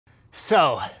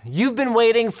So, you've been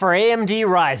waiting for AMD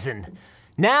Ryzen.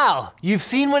 Now, you've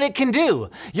seen what it can do.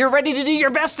 You're ready to do your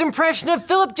best impression of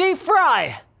Philip J.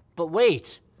 Fry. But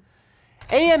wait,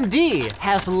 AMD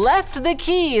has left the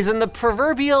keys in the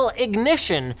proverbial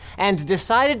ignition and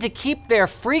decided to keep their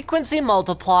frequency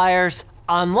multipliers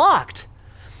unlocked.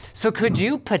 So could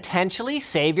you potentially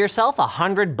save yourself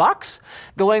 $100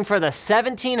 going for the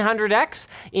 1700X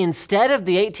instead of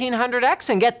the 1800X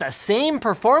and get the same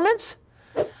performance?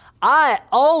 I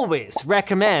always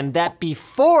recommend that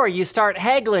before you start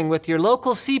haggling with your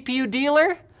local CPU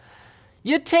dealer,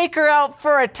 you take her out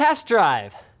for a test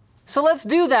drive. So let's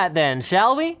do that then,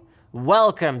 shall we?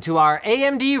 Welcome to our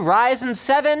AMD Ryzen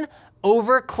 7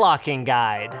 overclocking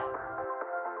guide.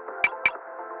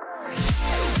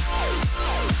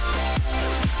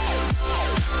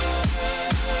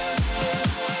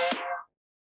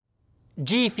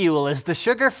 G Fuel is the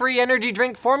sugar-free energy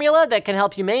drink formula that can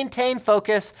help you maintain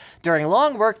focus during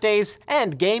long workdays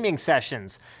and gaming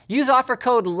sessions. Use offer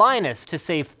code LINUS to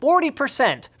save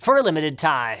 40% for a limited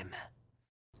time.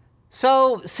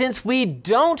 So, since we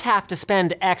don't have to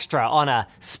spend extra on a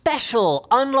special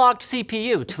unlocked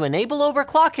CPU to enable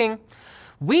overclocking,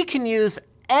 we can use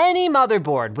any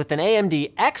motherboard with an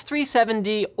AMD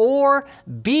X370 or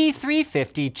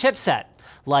B350 chipset,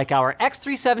 like our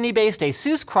X370-based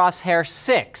Asus Crosshair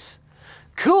 6.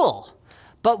 Cool,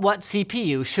 but what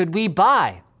CPU should we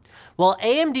buy? Well,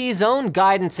 AMD's own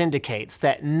guidance indicates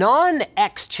that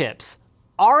non-X chips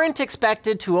aren't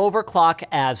expected to overclock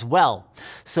as well.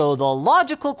 So the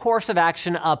logical course of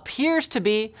action appears to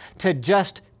be to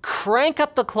just crank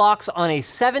up the clocks on a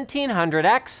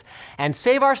 1700X and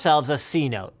save ourselves a C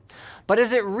note. But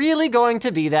is it really going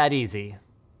to be that easy?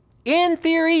 In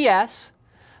theory, yes.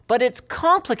 But it's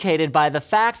complicated by the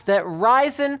fact that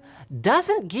Ryzen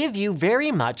doesn't give you very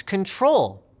much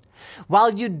control.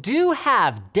 While you do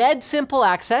have dead simple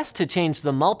access to change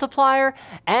the multiplier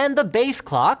and the base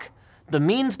clock, the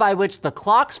means by which the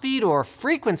clock speed or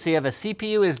frequency of a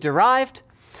CPU is derived,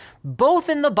 both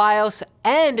in the BIOS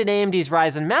and in AMD's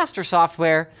Ryzen Master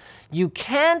software, you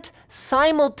can't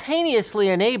simultaneously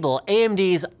enable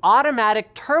AMD's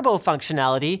automatic turbo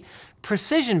functionality,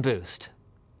 Precision Boost.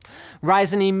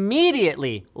 Ryzen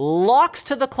immediately locks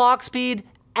to the clock speed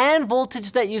and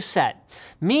voltage that you set,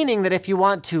 meaning that if you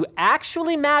want to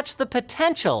actually match the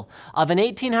potential of an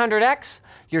 1800X,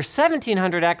 your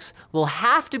 1700X will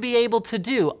have to be able to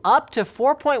do up to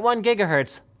 4.1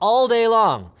 gigahertz all day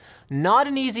long. Not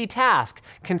an easy task,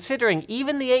 considering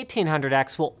even the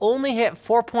 1800X will only hit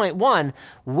 4.1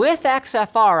 with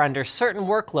XFR under certain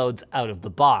workloads out of the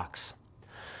box.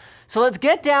 So let's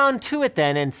get down to it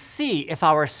then and see if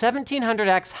our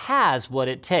 1700X has what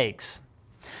it takes.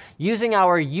 Using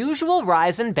our usual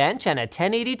Ryzen bench and a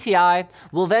 1080 Ti,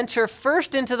 we'll venture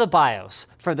first into the BIOS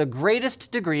for the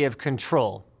greatest degree of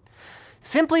control.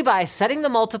 Simply by setting the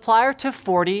multiplier to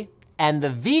 40 and the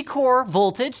V-core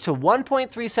voltage to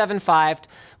 1.375,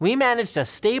 we managed a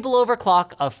stable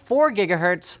overclock of 4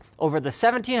 gigahertz over the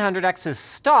 1700X's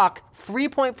stock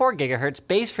 3.4 gigahertz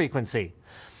base frequency.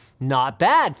 Not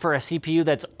bad for a CPU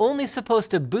that's only supposed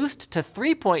to boost to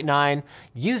 3.9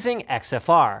 using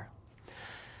XFR.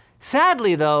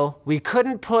 Sadly though, we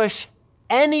couldn't push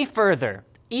any further,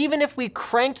 even if we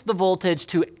cranked the voltage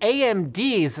to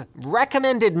AMD's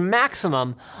recommended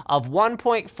maximum of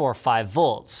 1.45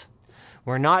 volts.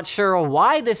 We're not sure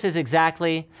why this is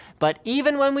exactly, but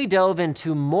even when we dove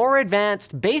into more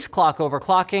advanced base clock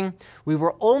overclocking, we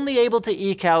were only able to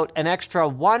eke out an extra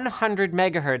 100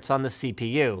 megahertz on the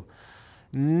CPU.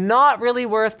 Not really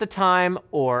worth the time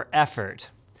or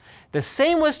effort. The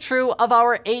same was true of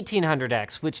our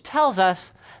 1800X, which tells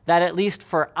us that at least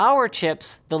for our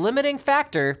chips, the limiting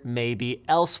factor may be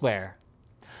elsewhere.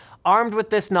 Armed with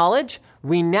this knowledge,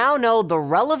 we now know the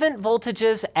relevant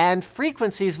voltages and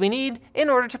frequencies we need in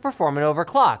order to perform an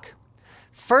overclock.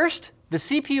 First, the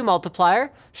CPU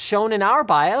multiplier, shown in our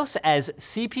BIOS as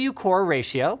CPU core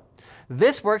ratio.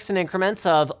 This works in increments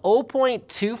of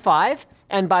 0.25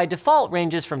 and by default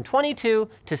ranges from 22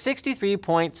 to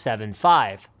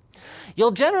 63.75.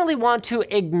 You'll generally want to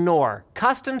ignore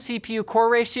custom CPU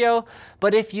core ratio,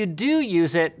 but if you do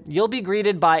use it, you'll be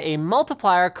greeted by a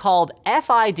multiplier called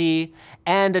FID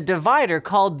and a divider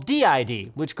called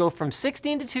DID, which go from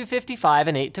 16 to 255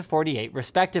 and 8 to 48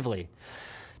 respectively.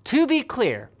 To be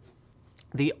clear,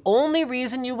 the only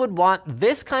reason you would want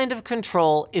this kind of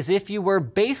control is if you were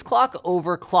base clock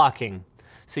overclocking.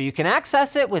 So you can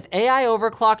access it with AI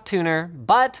Overclock Tuner,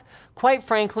 but quite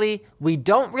frankly, we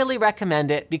don't really recommend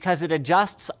it because it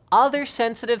adjusts other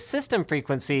sensitive system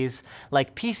frequencies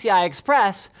like PCI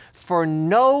Express for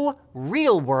no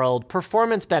real-world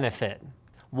performance benefit.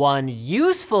 One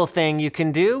useful thing you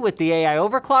can do with the AI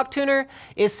Overclock tuner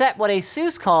is set what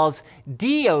ASUS calls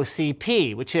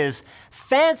DOCP, which is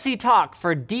fancy talk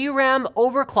for DRAM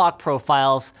overclock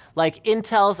profiles like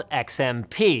Intel's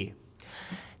XMP.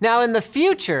 Now in the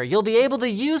future, you'll be able to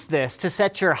use this to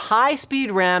set your high-speed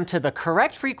RAM to the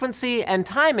correct frequency and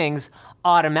timings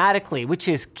automatically, which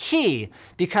is key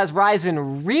because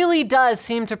Ryzen really does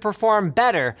seem to perform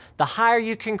better the higher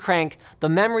you can crank the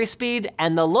memory speed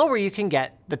and the lower you can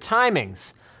get the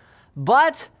timings.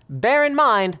 But bear in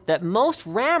mind that most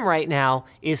RAM right now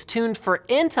is tuned for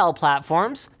Intel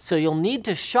platforms, so you'll need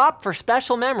to shop for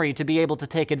special memory to be able to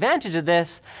take advantage of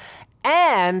this,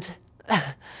 and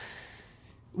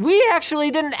we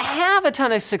actually didn't have a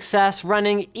ton of success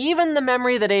running even the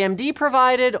memory that AMD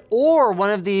provided or one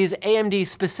of these AMD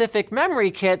specific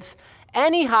memory kits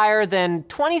any higher than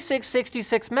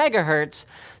 2666 megahertz,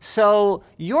 so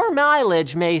your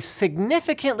mileage may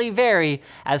significantly vary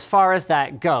as far as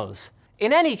that goes.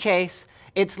 In any case,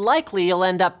 it's likely you'll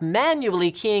end up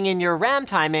manually keying in your RAM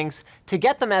timings to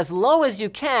get them as low as you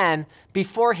can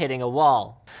before hitting a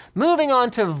wall. Moving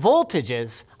on to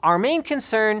voltages, our main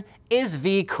concern is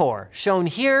V-core, shown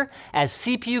here as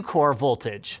CPU core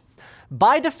voltage.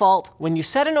 By default, when you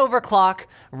set an overclock,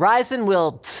 Ryzen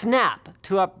will snap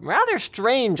to a rather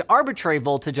strange arbitrary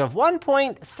voltage of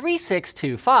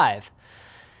 1.3625.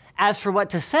 As for what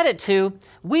to set it to,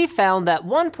 we found that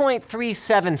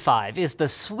 1.375 is the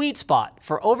sweet spot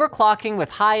for overclocking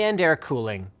with high-end air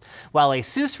cooling, while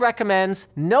ASUS recommends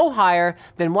no higher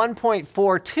than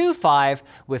 1.425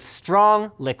 with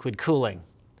strong liquid cooling.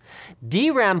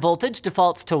 DRAM voltage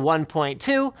defaults to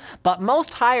 1.2, but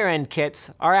most higher-end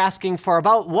kits are asking for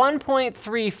about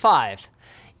 1.35.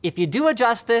 If you do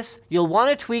adjust this, you'll want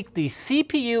to tweak the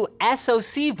CPU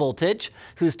SoC voltage,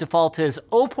 whose default is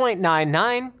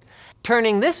 0.99.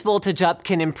 Turning this voltage up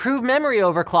can improve memory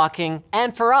overclocking,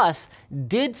 and for us,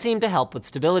 did seem to help with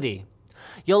stability.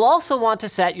 You'll also want to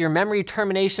set your memory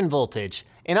termination voltage,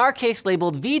 in our case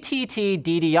labeled VTT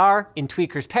DDR in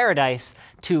Tweaker's Paradise,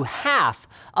 to half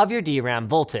of your DRAM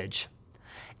voltage.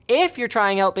 If you're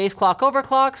trying out base clock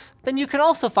overclocks, then you can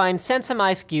also find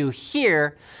SenseMiSkew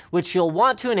here, which you'll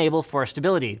want to enable for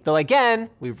stability, though again,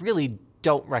 we really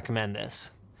don't recommend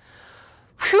this.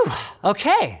 Whew,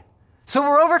 okay, so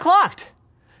we're overclocked.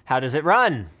 How does it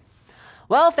run?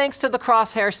 Well, thanks to the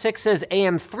Crosshair 6's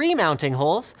AM3 mounting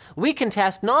holes, we can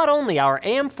test not only our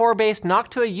AM4-based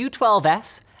Noctua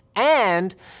U12S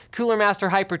and Cooler Master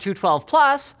Hyper 212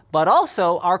 Plus, but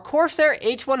also our Corsair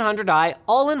H100i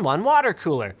all-in-one water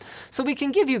cooler. So we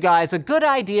can give you guys a good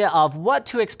idea of what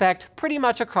to expect pretty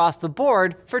much across the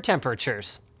board for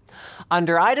temperatures.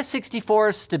 Under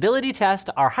IDA64's stability test,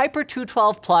 our Hyper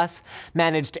 212 Plus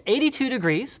managed 82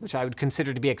 degrees, which I would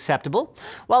consider to be acceptable,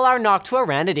 while our Noctua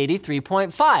ran at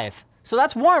 83.5. So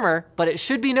that's warmer, but it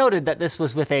should be noted that this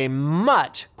was with a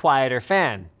much quieter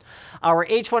fan. Our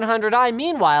H100i,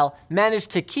 meanwhile,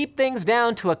 managed to keep things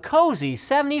down to a cozy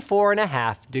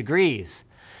 74.5 degrees.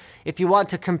 If you want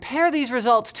to compare these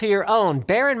results to your own,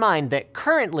 bear in mind that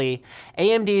currently,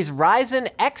 AMD's Ryzen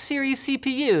X series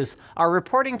CPUs are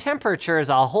reporting temperatures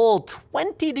a whole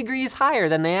 20 degrees higher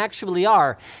than they actually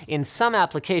are in some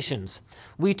applications.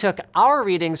 We took our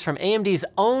readings from AMD's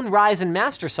own Ryzen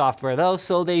Master software though,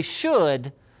 so they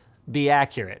should be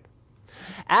accurate.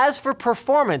 As for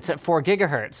performance at 4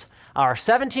 GHz, our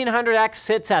 1700X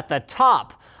sits at the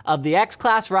top of the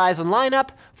X-Class Ryzen lineup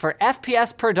for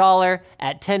FPS per dollar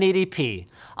at 1080p,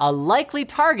 a likely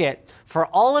target for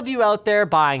all of you out there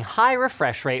buying high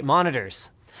refresh rate monitors.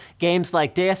 Games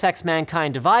like Deus Ex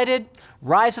Mankind Divided,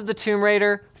 Rise of the Tomb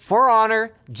Raider, For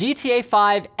Honor, GTA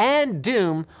 5, and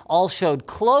Doom all showed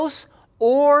close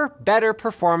or better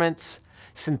performance.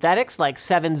 Synthetics like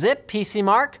 7-Zip,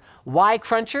 PCMARK,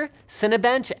 Y-Cruncher,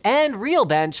 Cinebench, and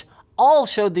RealBench all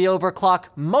showed the overclock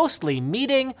mostly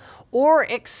meeting or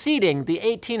exceeding the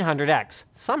 1800X,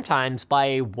 sometimes by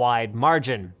a wide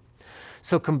margin.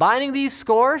 So combining these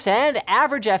scores and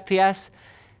average FPS,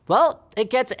 well,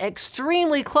 it gets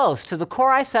extremely close to the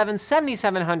Core i7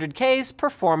 7700K's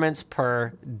performance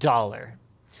per dollar.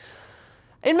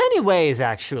 In many ways,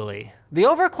 actually, the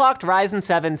overclocked Ryzen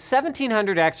 7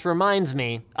 1700X reminds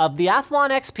me of the Athlon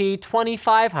XP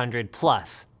 2500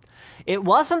 Plus. It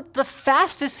wasn't the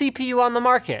fastest CPU on the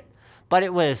market, but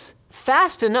it was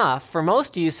fast enough for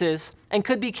most uses and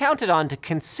could be counted on to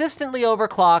consistently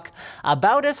overclock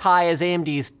about as high as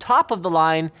AMD's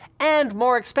top-of-the-line and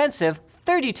more expensive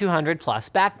 3200 Plus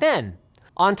back then.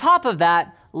 On top of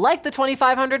that, like the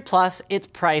 2500 Plus, it's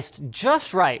priced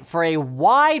just right for a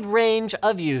wide range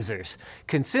of users: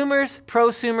 consumers,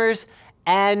 prosumers,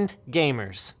 and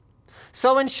gamers.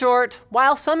 So in short,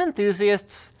 while some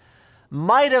enthusiasts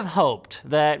might have hoped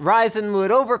that Ryzen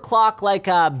would overclock like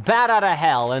a bat out of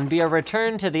hell and be a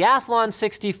return to the Athlon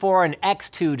 64 and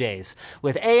X2 days,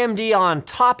 with AMD on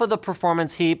top of the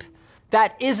performance heap,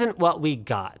 that isn't what we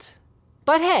got.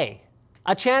 But hey,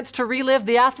 a chance to relive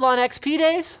the Athlon XP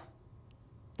days?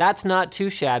 That's not too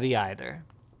shabby either.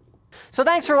 So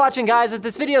thanks for watching, guys. If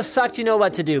this video sucked, you know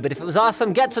what to do. But if it was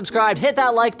awesome, get subscribed, hit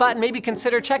that like button, maybe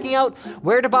consider checking out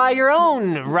where to buy your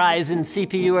own Ryzen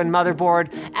CPU and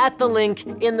motherboard at the link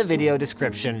in the video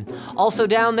description. Also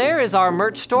down there is our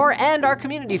merch store and our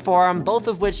community forum, both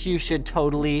of which you should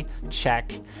totally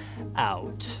check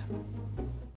out.